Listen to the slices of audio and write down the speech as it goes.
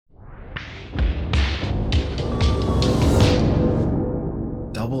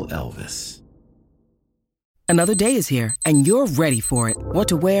this. Another day is here, and you're ready for it. What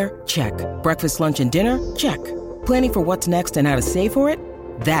to wear? Check. Breakfast, lunch, and dinner? Check. Planning for what's next and how to save for it?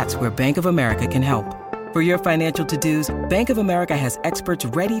 That's where Bank of America can help. For your financial to-dos, Bank of America has experts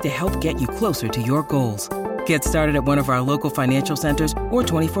ready to help get you closer to your goals. Get started at one of our local financial centers or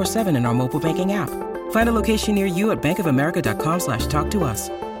 24/7 in our mobile banking app. Find a location near you at bankofamerica.com/talktous.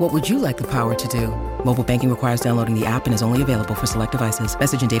 What would you like the power to do? Mobile banking requires downloading the app and is only available for select devices.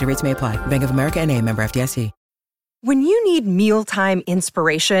 Message and data rates may apply. Bank of America N.A., member FDIC. When you need mealtime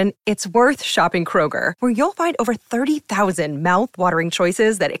inspiration, it's worth shopping Kroger, where you'll find over 30,000 mouth-watering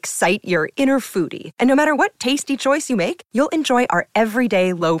choices that excite your inner foodie. And no matter what tasty choice you make, you'll enjoy our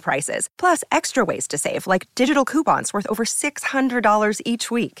everyday low prices, plus extra ways to save, like digital coupons worth over $600 each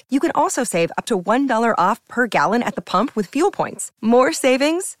week. You can also save up to $1 off per gallon at the pump with fuel points. More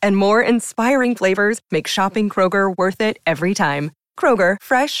savings and more inspiring flavors make shopping Kroger worth it every time. Kroger,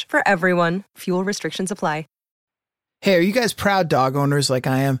 fresh for everyone. Fuel restrictions apply. Hey, are you guys proud dog owners like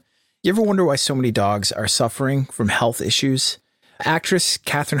I am? You ever wonder why so many dogs are suffering from health issues? Actress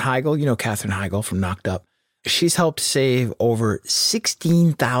Katherine Heigl, you know Katherine Heigl from Knocked Up, she's helped save over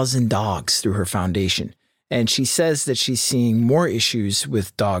 16,000 dogs through her foundation. And she says that she's seeing more issues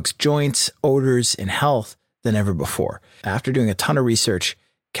with dogs' joints, odors, and health than ever before. After doing a ton of research,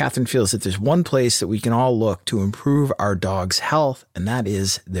 Katherine feels that there's one place that we can all look to improve our dog's health, and that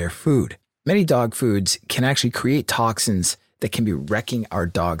is their food. Many dog foods can actually create toxins that can be wrecking our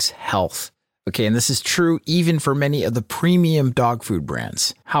dog's health. Okay, and this is true even for many of the premium dog food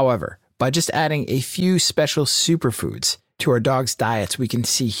brands. However, by just adding a few special superfoods to our dog's diets, we can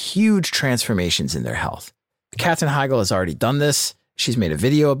see huge transformations in their health. Katherine Heigl has already done this. She's made a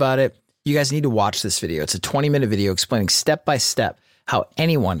video about it. You guys need to watch this video. It's a 20-minute video explaining step by step how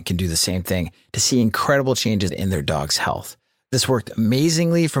anyone can do the same thing to see incredible changes in their dog's health. This worked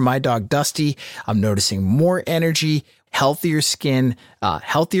amazingly for my dog, Dusty. I'm noticing more energy, healthier skin,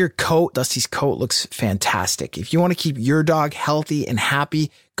 healthier coat. Dusty's coat looks fantastic. If you want to keep your dog healthy and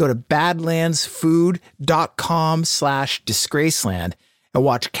happy, go to badlandsfood.com/disgraceland and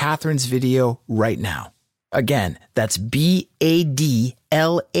watch Katherine's video right now. Again, that's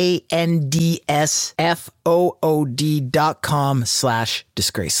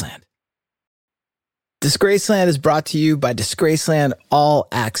badlandsfood.com/disgraceland. Disgraceland is brought to you by Disgraceland All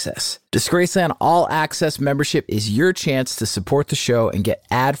Access. Disgraceland All Access membership is your chance to support the show and get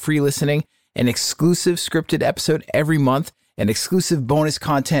ad-free listening, an exclusive scripted episode every month, and exclusive bonus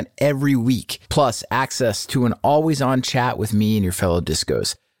content every week, plus access to an always-on chat with me and your fellow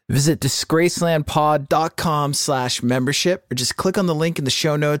discos. Visit disgracelandpod.com/membership or just click on the link in the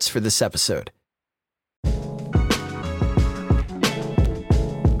show notes for this episode.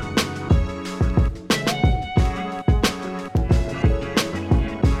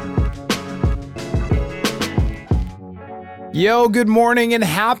 Yo, good morning and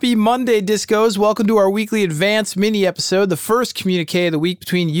happy Monday, Discos. Welcome to our weekly advanced mini episode, the first communique of the week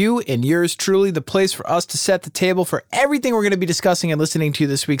between you and yours truly, the place for us to set the table for everything we're going to be discussing and listening to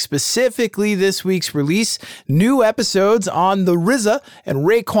this week, specifically this week's release. New episodes on the RZA and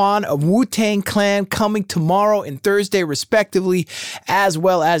Raekwon of Wu-Tang Clan coming tomorrow and Thursday, respectively, as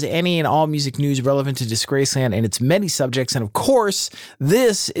well as any and all music news relevant to Disgraceland and its many subjects. And of course,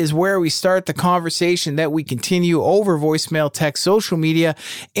 this is where we start the conversation that we continue over voicemail, text, social media,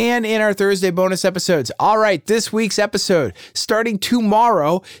 and in our Thursday bonus episodes. All right, this week's episode, starting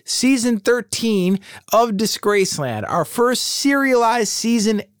tomorrow, season 13 of Disgraceland, our first serialized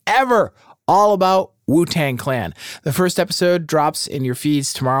season ever, all about Wu-Tang Clan. The first episode drops in your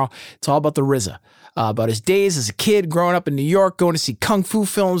feeds tomorrow. It's all about the RZA. About his days as a kid growing up in New York, going to see kung fu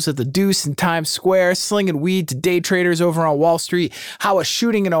films at the Deuce in Times Square, slinging weed to day traders over on Wall Street, how a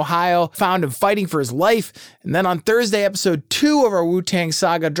shooting in Ohio found him fighting for his life. And then on Thursday, episode 2 of our Wu-Tang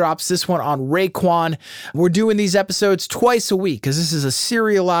saga drops, this one on Raekwon. We're doing these episodes twice a week because this is a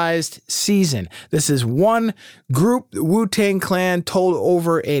serialized season. This is one group, the Wu-Tang Clan, told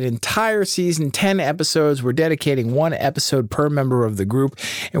over an entire season, 10 episodes. We're dedicating one episode per member of the group,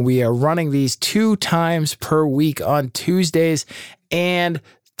 and we are running these 2 times per week on Tuesdays and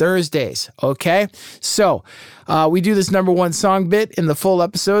Thursdays. Okay, so we do this number one song bit in the full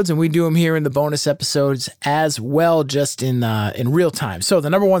episodes, and we do them here in the bonus episodes as well, just in real time. So the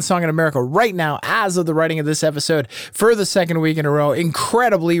number one song in America right now, as of the writing of this episode, for the second week in a row,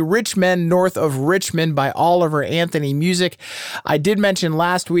 incredibly, Rich Men North of Richmond by Oliver Anthony Music. I did mention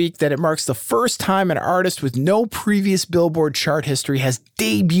last week that it marks the first time an artist with no previous Billboard chart history has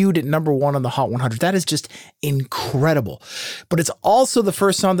debuted at number one on the Hot 100. That is just incredible. But it's also the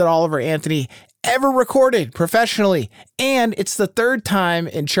first song that Oliver Anthony ever recorded professionally. And it's the third time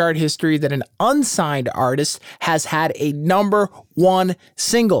in chart history that an unsigned artist has had a number one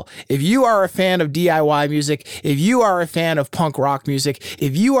single. If you are a fan of DIY music, if you are a fan of punk rock music,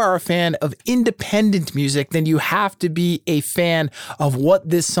 if you are a fan of independent music, then you have to be a fan of what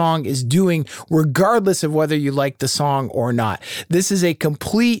this song is doing, regardless of whether you like the song or not. This is a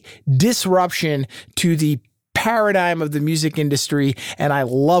complete disruption to the paradigm of the music industry, and I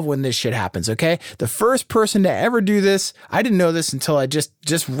love when this shit happens, okay? The first person to ever do this, I didn't know this until I just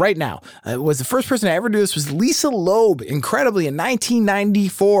right now, was the first person to ever do this was Lisa Loeb, incredibly, in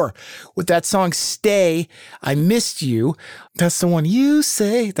 1994, with that song, Stay, I Missed You. That's the one, you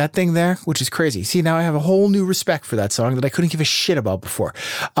say, that thing there, which is crazy. See, now I have a whole new respect for that song that I couldn't give a shit about before.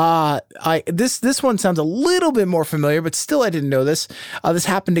 This one sounds a little bit more familiar, but still I didn't know this. This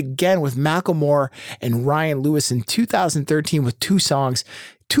happened again with Macklemore and Ryan Lewis in 2013 with two songs.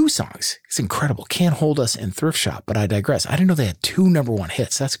 It's incredible. Can't Hold Us and Thrift Shop, but I digress. I didn't know they had two number one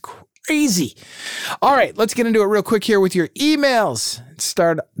hits. That's crazy. All right, let's get into it real quick here with your emails.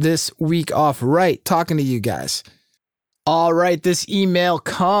 Start this week off right, talking to you guys. All right, this email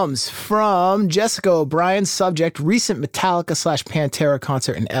comes from Jessica O'Brien. Subject, recent Metallica/Pantera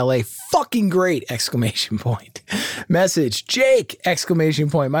concert in LA. Fucking great! Exclamation point. Message, Jake!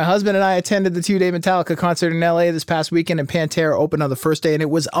 Exclamation point. My husband and I attended the 2-day Metallica concert in LA this past weekend, and Pantera opened on the first day, and it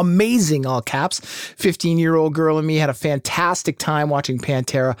was amazing, all caps. 15-year-old girl and me had a fantastic time watching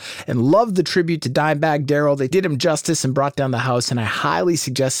Pantera and loved the tribute to Dimebag Darrell. They did him justice and brought down the house, and I highly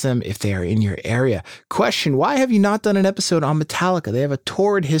suggest them if they are in your area. Question, why have you not done an episode on Metallica? They have a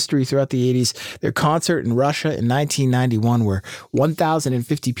torrid history throughout the 80s. Their concert in Russia in 1991, where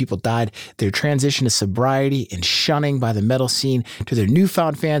 1,050 people died, their transition to sobriety and shunning by the metal scene, to their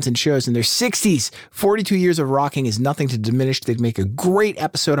newfound fans and shows in their 60s. 42 years of rocking is nothing to diminish. They'd make a great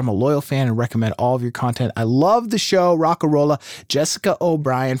episode. I'm a loyal fan and recommend all of your content. I love the show. Rockarola. Jessica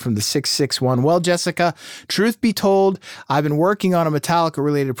O'Brien from the 661. Well, Jessica, truth be told, I've been working on a Metallica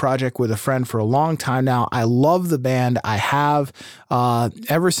related project with a friend for a long time now. I love the band. I have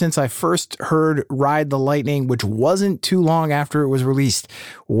ever since I first heard Ride the Lightning, which wasn't too long after it was released,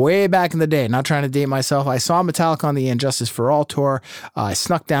 way back in the day. Not trying to date myself. I saw Metallica on the Injustice for All tour. I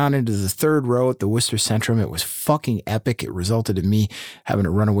snuck down into the third row at the Worcester Centrum. It was fucking epic. It resulted in me having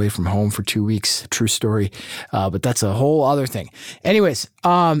to run away from home for 2 weeks. True story. But that's a whole other thing. Anyways,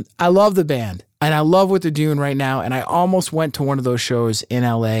 I love the band. And I love what they're doing right now. And I almost went to one of those shows in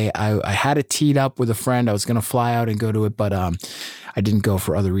LA. I had it teed up with a friend. I was going to fly out and go to it, but I didn't go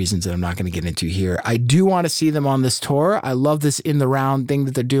for other reasons that I'm not going to get into here. I do want to see them on this tour. I love this in the round thing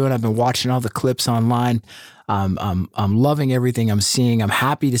that they're doing. I've been watching all the clips online. I'm loving everything I'm seeing. I'm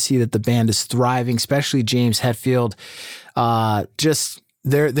happy to see that the band is thriving, especially James Hetfield.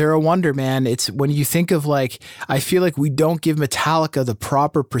 They're a wonder, man. It's when you think of I feel like we don't give Metallica the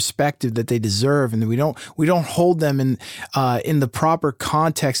proper perspective that they deserve, and we don't hold them in the proper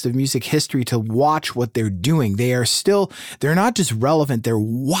context of music history to watch what they're doing. They're not just relevant, they're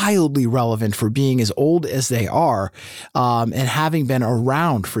wildly relevant for being as old as they are, and having been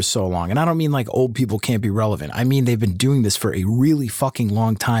around for so long. And I don't mean like old people can't be relevant. I mean, they've been doing this for a really fucking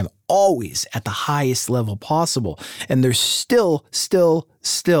long time, always at the highest level possible. And they're still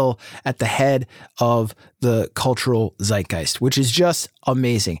at the head of the cultural zeitgeist, which is just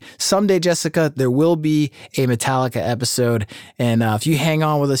amazing. Someday, Jessica, there will be a Metallica episode. And if you hang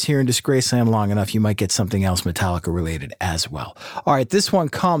on with us here in Disgraceland long enough, you might get something else Metallica related as well. All right, this one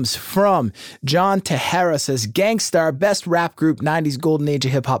comes from John Tejera, says, Gangstar, best rap group, 90s golden age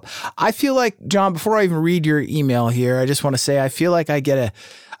of hip hop. I feel like, John, before I even read your email here, I just want to say, I feel like I get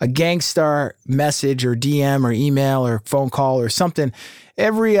a Gangstar message or DM or email or phone call or something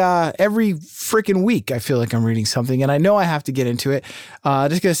every freaking week. I feel like I'm reading something, and I know I have to get into it. Just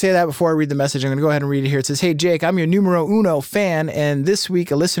going to say that before I read the message. I'm going to go ahead and read it here. It says, hey, Jake, I'm your numero uno fan, and this week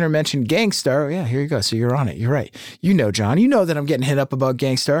a listener mentioned Gangstar. Yeah, here you go. So you're on it. You're right. You know, John, you know that I'm getting hit up about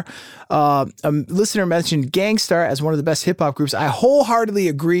Gangstar. A listener mentioned Gangstar as one of the best hip-hop groups. I wholeheartedly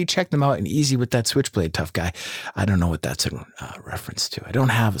agree. Check them out, and easy with that Switchblade, tough guy. I don't know what that's a reference to. I don't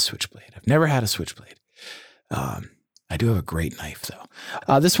have a Switchblade. I've never had a Switchblade. I do have a great knife,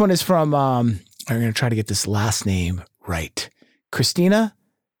 though. This one is from, I'm going to try to get this last name right. Christina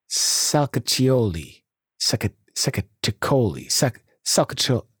Salcaccioli. Salcaccioli.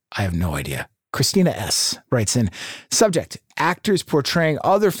 I have no idea. Christina S. writes in, subject, actors portraying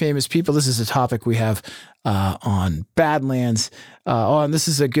other famous people. This is a topic we have on Badlands. And this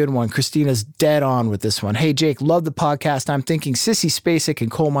is a good one. Christina's dead on with this one. Hey, Jake, love the podcast. I'm thinking Sissy Spacek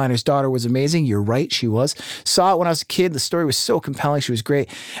and Coal Miner's Daughter was amazing. You're right, she was. Saw it when I was a kid. The story was so compelling. She was great.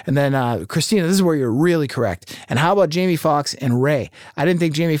 And then Christina, this is where you're really correct. And how about Jamie Foxx and Ray? I didn't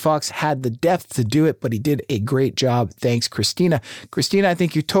think Jamie Foxx had the depth to do it, but he did a great job. Thanks, Christina. Christina, I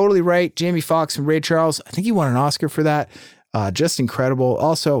think you're totally right. Jamie Foxx and Ray Charles, I think he won an Oscar for that. Just incredible.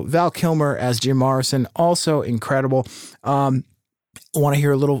 Also, Val Kilmer as Jim Morrison, also incredible. Want to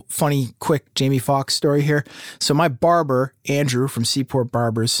hear a little funny, quick Jamie Foxx story here? So my barber, Andrew from Seaport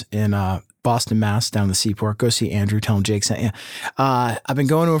Barbers in Boston, Mass, down the Seaport. Go see Andrew. Tell him Jake sent you. I've been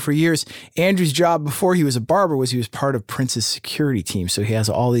going to him for years. Andrew's job before he was a barber was he was part of Prince's security team. So he has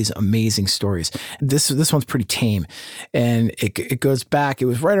all these amazing stories. This one's pretty tame. And it goes back. It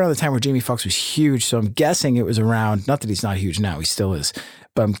was right around the time where Jamie Foxx was huge. So I'm guessing it was around, not that he's not huge now, he still is,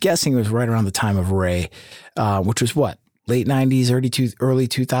 but I'm guessing it was right around the time of Ray, which was what? Late 90s, early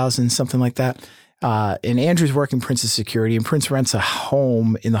 2000s, something like that. And Andrew's working Prince's security, and Prince rents a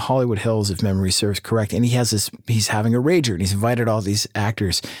home in the Hollywood Hills, if memory serves correct. And he's having a rager, and he's invited all these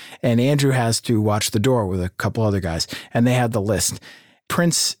actors. And Andrew has to watch the door with a couple other guys, and they had the list.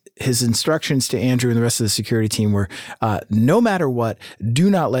 Prince, his instructions to Andrew and the rest of the security team were, no matter what,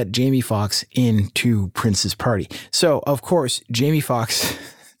 do not let Jamie Foxx into Prince's party. So, of course, Jamie Foxx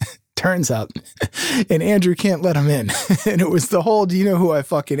turns up and Andrew can't let him in. And it was the whole, do you know who I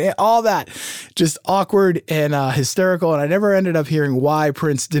fucking am? All that just awkward and hysterical. And I never ended up hearing why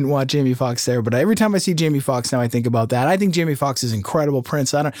Prince didn't want Jamie Foxx there. But every time I see Jamie Foxx now, I think about that. I think Jamie Foxx is incredible.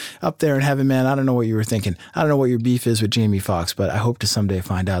 Prince, up there in heaven, man. I don't know what you were thinking. I don't know what your beef is with Jamie Foxx, but I hope to someday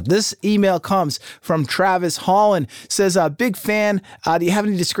find out. This email comes from Travis Holland. Says, big fan. Do you have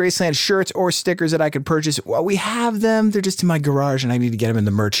any Disgraceland shirts or stickers that I could purchase? Well, we have them. They're just in my garage and I need to get them in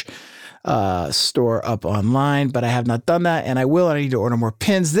the merch store up online, but I have not done that, and I will. I need to order more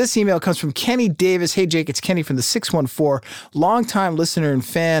pins. This email comes from Kenny Davis. Hey, Jake, it's Kenny from the 614, longtime listener and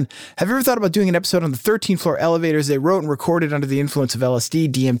fan. Have you ever thought about doing an episode on the 13th floor elevators they wrote and recorded under the influence of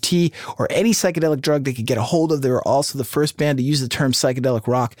LSD, DMT, or any psychedelic drug they could get a hold of? They were also the first band to use the term psychedelic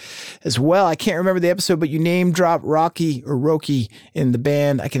rock as well. I can't remember the episode, but you name drop Rocky in the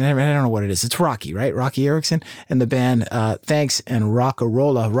band. I don't know what it is. It's Rocky, right? Rocky Erickson and the band. Thanks, and Rocky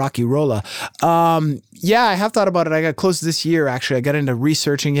Rolla. Yeah, I have thought about it. I got close this year, actually. I got into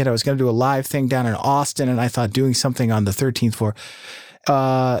researching it. I was going to do a live thing down in Austin, and I thought doing something on the 13th floor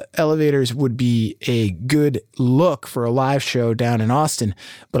elevators would be a good look for a live show down in Austin.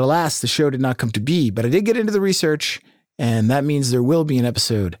 But alas, the show did not come to be. But I did get into the research, and that means there will be an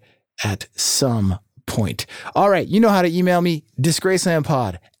episode at some point. All right, you know how to email me,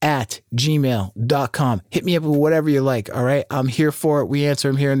 disgracelandpod@gmail.com. Hit me up with whatever you like, all right? I'm here for it. We answer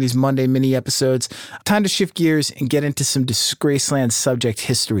them here in these Monday mini episodes. Time to shift gears and get into some Disgraceland subject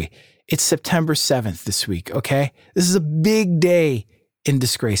history. It's September 7th this week, okay? This is a big day in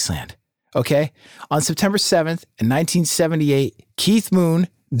Disgraceland, okay? On September 7th in 1978, Keith Moon,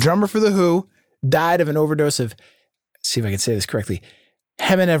 drummer for The Who, died of an overdose of, see if I can say this correctly,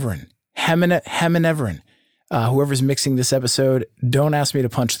 Heminevrin. Whoever's mixing this episode, don't ask me to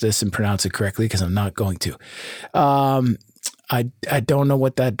punch this and pronounce it correctly because I'm not going to. I don't know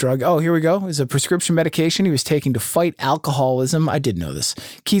what that drug. Oh, here we go. It's a prescription medication he was taking to fight alcoholism. I did know this.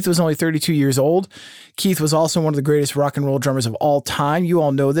 Keith was only 32 years old. Keith was also one of the greatest rock and roll drummers of all time. You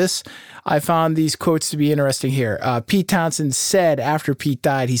all know this. I found these quotes to be interesting here. Pete Townsend said after Pete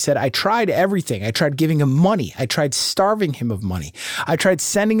died, he said, I tried everything. I tried giving him money. I tried starving him of money. I tried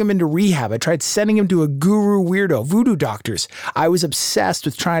sending him into rehab. I tried sending him to a guru weirdo, voodoo doctors. I was obsessed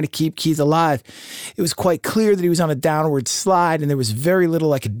with trying to keep Keith alive. It was quite clear that he was on a downward slide and there was very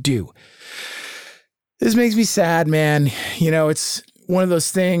little I could do. This makes me sad, man. You know, it's one of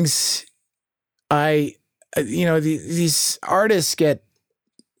those things. These artists get,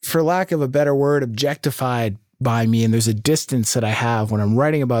 for lack of a better word, objectified by me, and there's a distance that I have when I'm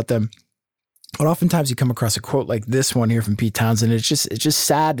writing about them. But oftentimes you come across a quote like this one here from Pete Townsend. It's just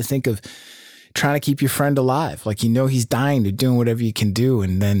sad to think of trying to keep your friend alive. Like, you know, he's dying, you're doing whatever you can do,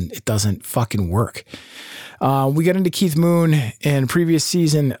 and then it doesn't fucking work. We got into Keith Moon in previous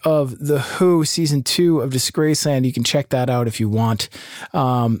season of The Who, season 2 of Disgraceland. You can check that out if you want.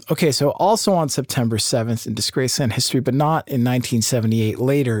 Okay, so also on September 7th in Disgraceland history, but not in 1978,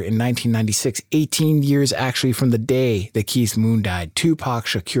 later in 1996, 18 years actually from the day that Keith Moon died, Tupac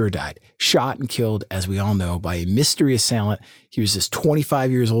Shakur died, shot and killed, as we all know, by a mystery assailant. He was just 25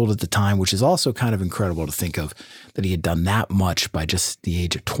 years old at the time, which is also kind of incredible to think of, that he had done that much by just the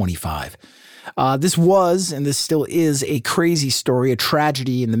age of 25. This was, and this still is, a crazy story, a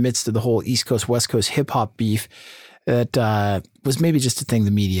tragedy in the midst of the whole East Coast, West Coast hip-hop beef that was maybe just a thing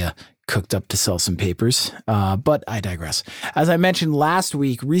the media cooked up to sell some papers, but I digress. As I mentioned last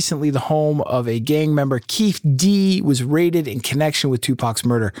week, recently the home of a gang member, Keith D, was raided in connection with Tupac's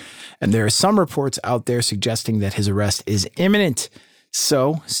murder, and there are some reports out there suggesting that his arrest is imminent.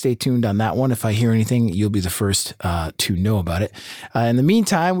 So stay tuned on that one. If I hear anything, you'll be the first to know about it. In the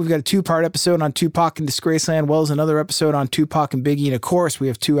meantime, we've got a 2-part episode on Tupac and Disgraceland, well as another episode on Tupac and Biggie. And of course, we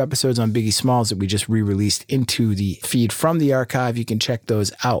have 2 episodes on Biggie Smalls that we just re-released into the feed from the archive. You can check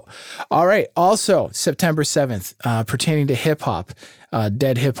those out. All right. Also, September 7th, pertaining to hip hop,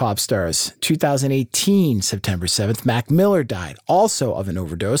 dead hip hop stars. 2018, September 7th, Mac Miller died, also of an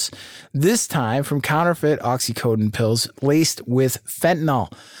overdose, this time from counterfeit oxycodone pills laced with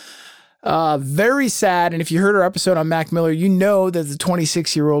fentanyl. Very sad. And if you heard our episode on Mac Miller, you know that the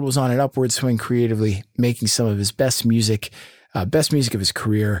 26-year-old was on an upward swing creatively, making some of his best music of his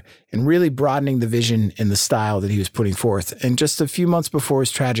career, and really broadening the vision and the style that he was putting forth. And just a few months before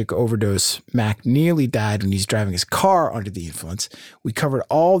his tragic overdose, Mac nearly died when he was driving his car under the influence. We covered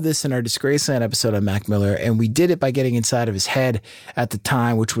all this in our Disgraceland episode on Mac Miller, and we did it by getting inside of his head at the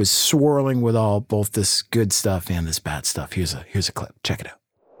time, which was swirling with both this good stuff and this bad stuff. Here's a clip. Check it out.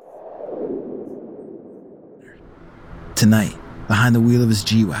 Tonight, behind the wheel of his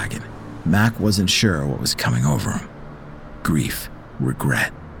G-Wagon, Mac wasn't sure what was coming over him. Grief,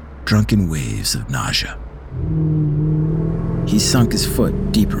 regret, drunken waves of nausea. He sunk his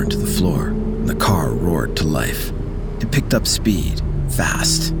foot deeper into the floor, and the car roared to life. It picked up speed,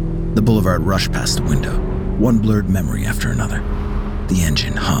 fast. The boulevard rushed past the window, one blurred memory after another. The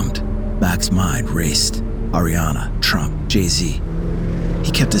engine hummed. Mac's mind raced. Ariana, Trump, Jay-Z.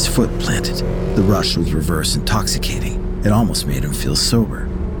 He kept his foot planted. The rush was reverse intoxicating. It almost made him feel sober.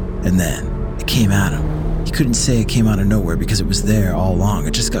 And then, it came at him. He couldn't say it came out of nowhere because it was there all along.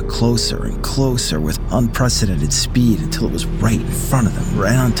 It just got closer and closer with unprecedented speed until it was right in front of them,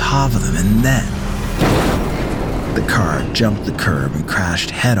 right on top of them, and then the car jumped the curb and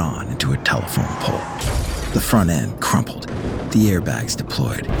crashed head-on into a telephone pole. The front end crumpled. The airbags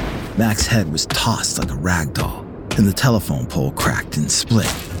deployed. Mac's head was tossed like a rag doll, and the telephone pole cracked and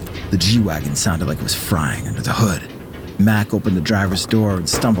split. The G-Wagon sounded like it was frying under the hood. Mac opened the driver's door and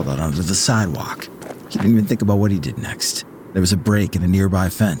stumbled out onto the sidewalk. He didn't even think about what he did next. There was a break in a nearby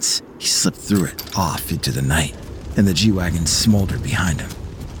fence. He slipped through it, off into the night, and the G-Wagon smoldered behind him.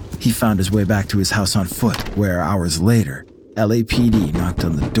 He found his way back to his house on foot, where hours later, LAPD knocked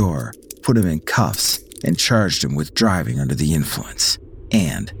on the door, put him in cuffs, and charged him with driving under the influence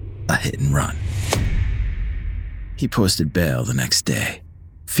and a hit and run. He posted bail the next day,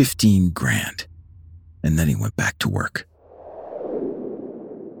 $15,000, and then he went back to work.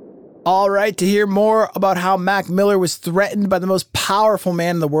 All right, to hear more about how Mac Miller was threatened by the most powerful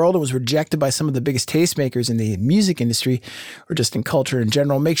man in the world and was rejected by some of the biggest tastemakers in the music industry, or just in culture in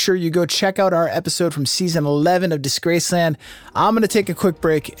general, make sure you go check out our episode from season 11 of Disgraceland. I'm going to take a quick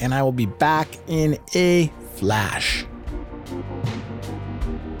break, and I will be back in a flash.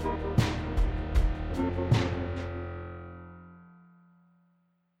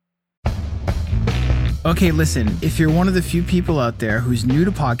 Okay, listen, if you're one of the few people out there who's new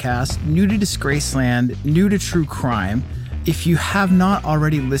to podcasts, new to Disgraceland, new to true crime, if you have not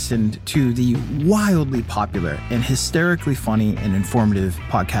already listened to the wildly popular and hysterically funny and informative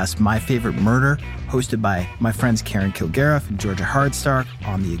podcast, My Favorite Murder, hosted by my friends Karen Kilgariff and Georgia Hardstark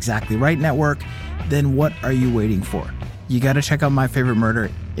on the Exactly Right Network, then what are you waiting for? You got to check out My Favorite Murder.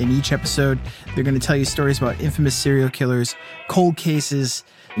 In each episode, they're going to tell you stories about infamous serial killers, cold cases,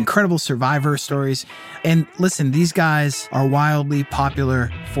 incredible survivor stories. And listen, these guys are wildly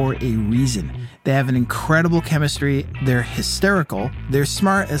popular for a reason. They have an incredible chemistry. They're hysterical. They're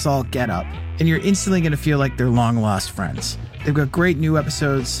smart as all get up. And you're instantly going to feel like they're long-lost friends. They've got great new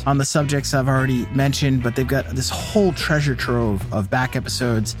episodes on the subjects I've already mentioned, but they've got this whole treasure trove of back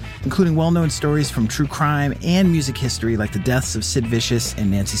episodes, including well-known stories from true crime and music history, like the deaths of Sid Vicious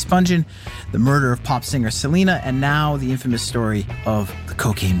and Nancy Spungen, the murder of pop singer Selena, and now the infamous story of the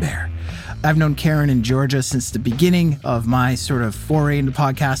Cocaine Bear. I've known Karen and Georgia since the beginning of my sort of foray into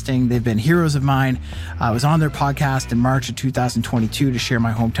podcasting. They've been heroes of mine. I was on their podcast in March of 2022 to share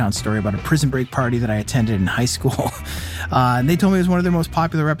my hometown story about a prison break party that I attended in high school. And they told me it was one of their most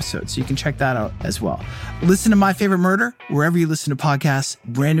popular episodes, so you can check that out as well. Listen to My Favorite Murder wherever you listen to podcasts.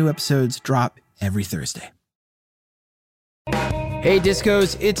 Brand new episodes drop every Thursday. Hey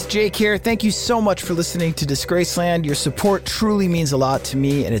Discos, it's Jake here. Thank you so much for listening to Disgraceland. Your support truly means a lot to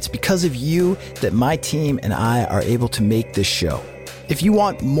me, and it's because of you that my team and I are able to make this show. If you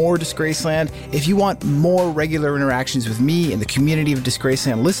want more Disgraceland, if you want more regular interactions with me and the community of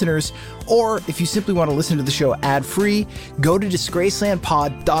Disgraceland listeners, or if you simply want to listen to the show ad-free, go to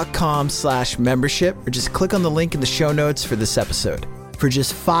disgracelandpod.com/membership or just click on the link in the show notes for this episode. For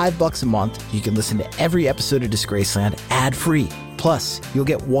just $5 a month, you can listen to every episode of Disgraceland ad-free. Plus, you'll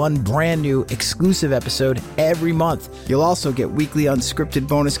get one brand new exclusive episode every month. You'll also get weekly unscripted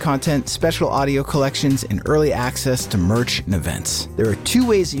bonus content, special audio collections, and early access to merch and events. There are 2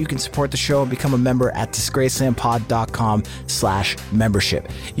 ways that you can support the show and become a member at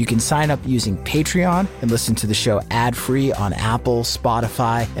disgracelandpod.com/membership. You can sign up using Patreon and listen to the show ad-free on Apple,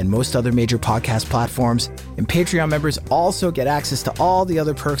 Spotify, and most other major podcast platforms. And Patreon members also get access to all the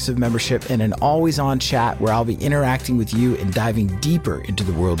other perks of membership and an always-on chat where I'll be interacting with you and diving deeper into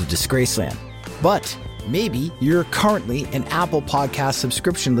the world of Disgraceland. But maybe you're currently an Apple Podcast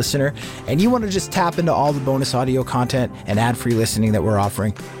subscription listener and you want to just tap into all the bonus audio content and ad-free listening that we're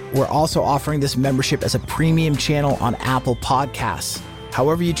offering. We're also offering this membership as a premium channel on Apple Podcasts.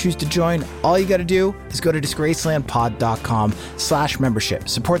 However you choose to join, all you got to do is go to disgracelandpod.com/membership.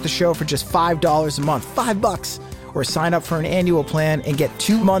 Support the show for just $5 a month, $5, or sign up for an annual plan and get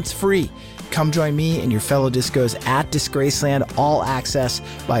 2 months free. Come join me and your fellow discos at Disgraceland All Access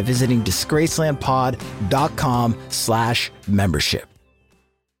by visiting disgracelandpod.com/membership.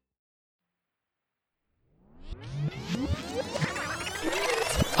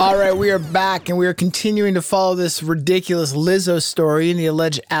 All right, we are back and we are continuing to follow this ridiculous Lizzo story and the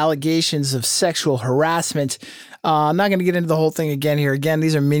alleged allegations of sexual harassment. I'm not going to get into the whole thing again here. Again,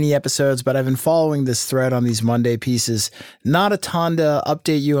 these are mini episodes, but I've been following this thread on these Monday pieces. Not a ton to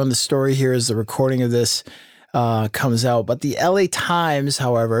update you on the story here as the recording of this comes out. But the LA Times,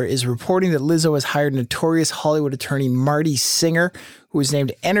 however, is reporting that Lizzo has hired notorious Hollywood attorney Marty Singer, who was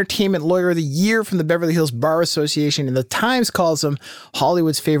named Entertainment Lawyer of the Year from the Beverly Hills Bar Association. And the Times calls him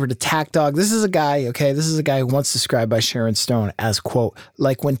Hollywood's favorite attack dog. This is a guy who once described by Sharon Stone as, quote,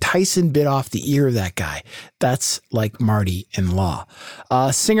 like when Tyson bit off the ear of that guy. That's like Marty in law.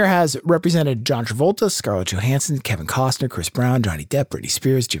 Singer has represented John Travolta, Scarlett Johansson, Kevin Costner, Chris Brown, Johnny Depp, Britney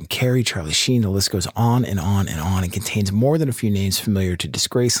Spears, Jim Carrey, Charlie Sheen. The list goes on and on and on and contains more than a few names familiar to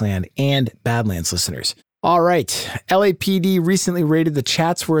Disgraceland and Badlands listeners. All right. LAPD recently raided the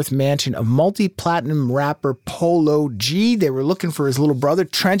Chatsworth mansion of multi-platinum rapper Polo G. They were looking for his little brother,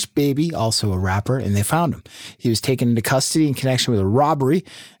 Trench Baby, also a rapper, and they found him. He was taken into custody in connection with a robbery.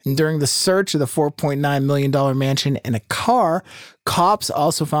 And during the search of the $4.9 million mansion and a car, cops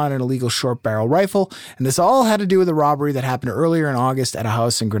also found an illegal short barrel rifle. And this all had to do with a robbery that happened earlier in August at a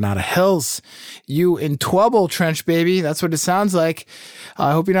house in Granada Hills. You in trouble, Trench Baby. That's what it sounds like.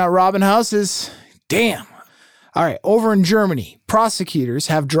 I hope you're not robbing houses. Damn. All right, over in Germany, prosecutors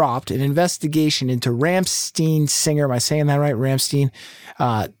have dropped an investigation into Rammstein singer, am I saying that right, Rammstein?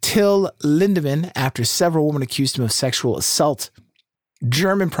 Till Lindemann, after several women accused him of sexual assault.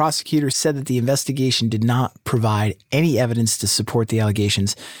 German prosecutors said that the investigation did not provide any evidence to support the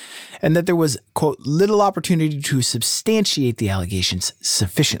allegations and that there was, quote, little opportunity to substantiate the allegations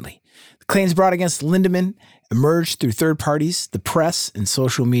sufficiently. The claims brought against Lindemann emerged through third parties, the press, and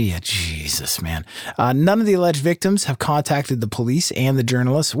social media. Jesus, man. None of the alleged victims have contacted the police and the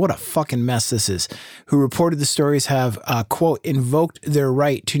journalists. What a fucking mess this is. Who reported the stories have, quote, invoked their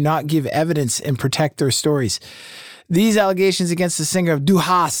right to not give evidence and protect their stories. These allegations against the singer of Du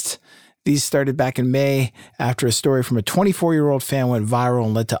Hast, these started back in May after a story from a 24-year-old fan went viral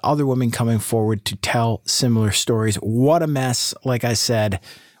and led to other women coming forward to tell similar stories. What a mess, like I said,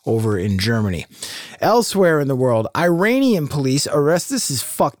 over in Germany. Elsewhere in the world, Iranian police this is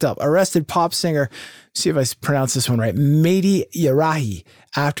fucked up, arrested pop singer, see if I pronounce this one right, Mehdi Yarahi,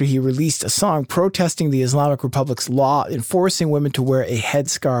 after he released a song protesting the Islamic Republic's law enforcing women to wear a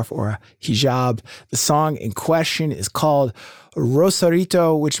headscarf or a hijab. The song in question is called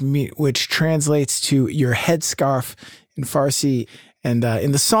Rosarito, which translates to your headscarf in Farsi. And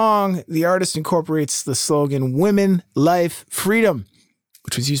in the song, the artist incorporates the slogan, Women, Life, Freedom,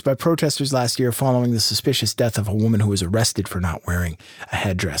 which was used by protesters last year following the suspicious death of a woman who was arrested for not wearing a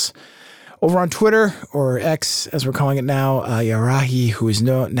headdress. Over on Twitter, or X as we're calling it now, Yarahi, who is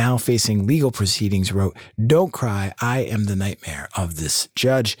now facing legal proceedings, wrote, "Don't cry, I am the nightmare of this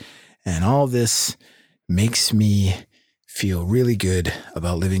judge." And all this makes me feel really good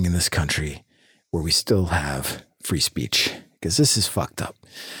about living in this country where we still have free speech because this is fucked up.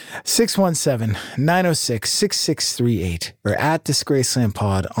 617-906-6638 or at Disgraceland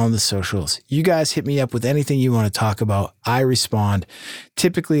Pod on the socials. You guys hit me up with anything you want to talk about. I respond,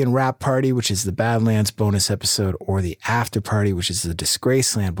 typically in Rap Party, which is the Badlands bonus episode, or the After Party, which is the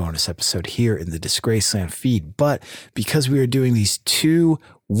Disgraceland bonus episode here in the Disgraceland feed. But because we are doing these 2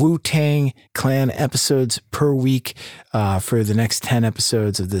 Wu-Tang Clan episodes per week for the next 10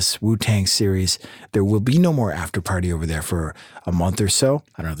 episodes of this Wu-Tang series, there will be no more After Party over there for a month or so.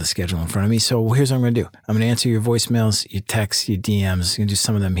 I don't have the schedule in front of me. So here's what I'm going to do. I'm going to answer your voicemails, your texts, your DMs. I'm going to do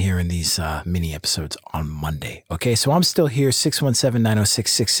some of them here in these mini episodes on Monday. Okay, so I'm still here,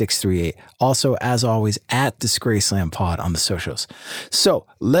 617-906-6638. Also, as always, at Disgraceland Pod on the socials. So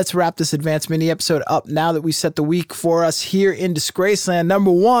let's wrap this advanced mini episode up now that we set the week for us here in Disgraceland.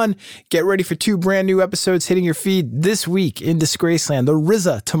 Number 1, get ready for 2 brand new episodes hitting your feed this week in Disgraceland. The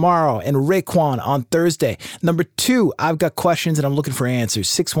RZA tomorrow and Raekwon on Thursday. Number 2, I've got questions and I'm looking for answers.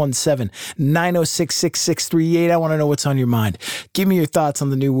 617-906-6638. I want to know what's on your mind. Give me your thoughts on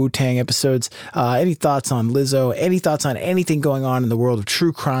the new Wu-Tang episodes. Any thoughts on Lizzo? Any thoughts on anything going on in the world of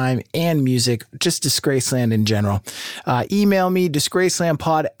true crime and music? Just Disgraceland in general. Email me,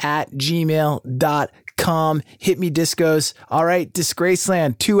 disgracelandpod@gmail.com. Hit me, discos. All right,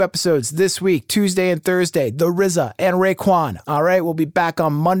 Disgraceland, 2 episodes this week, Tuesday and Thursday, the RZA and Raekwon. All right, we'll be back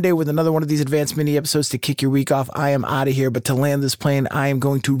on Monday with another one of these advanced mini episodes to kick your week off. I am out of here, but to land this plane, I am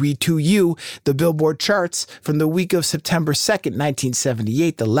going to read to you the Billboard charts from the week of September 2nd,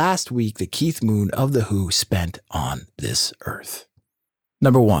 1978, the last week that Keith Moon of The Who spent on this earth.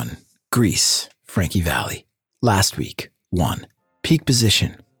 Number 1, Grease, Frankie Valli. Last week, 1. Peak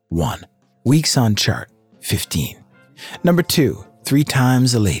position, 1. Weeks on chart, 15. Number 2, 3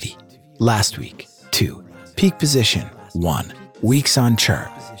 Times a Lady. Last week, 2. Peak position, 1. Weeks on chart,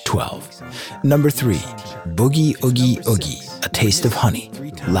 12. Number 3, Boogie Oogie Oogie, A Taste of Honey.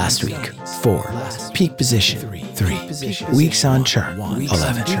 Last week, 4. Peak position, 3. Weeks on chart,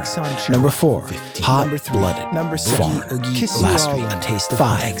 11. Number 4, Hot Blooded, Foreign. Last week, A Taste of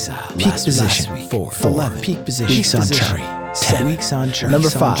 5. Peak position, 4. Peak position, weeks on chart, 10 weeks on chart. Number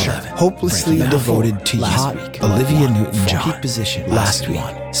 5, Hopelessly Devoted to You. Olivia Newton-John. Peak position last week,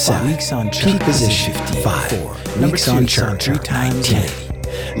 7 weeks on chart. Peak position 5. Weeks on chart 19.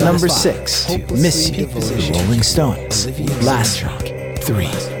 Number 6, Miss You. The Rolling Stones. Last week, 3.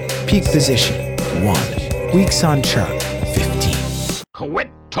 Peak position 1. Weeks on chart 15. Quit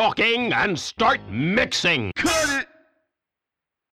talking and start mixing. Cut it!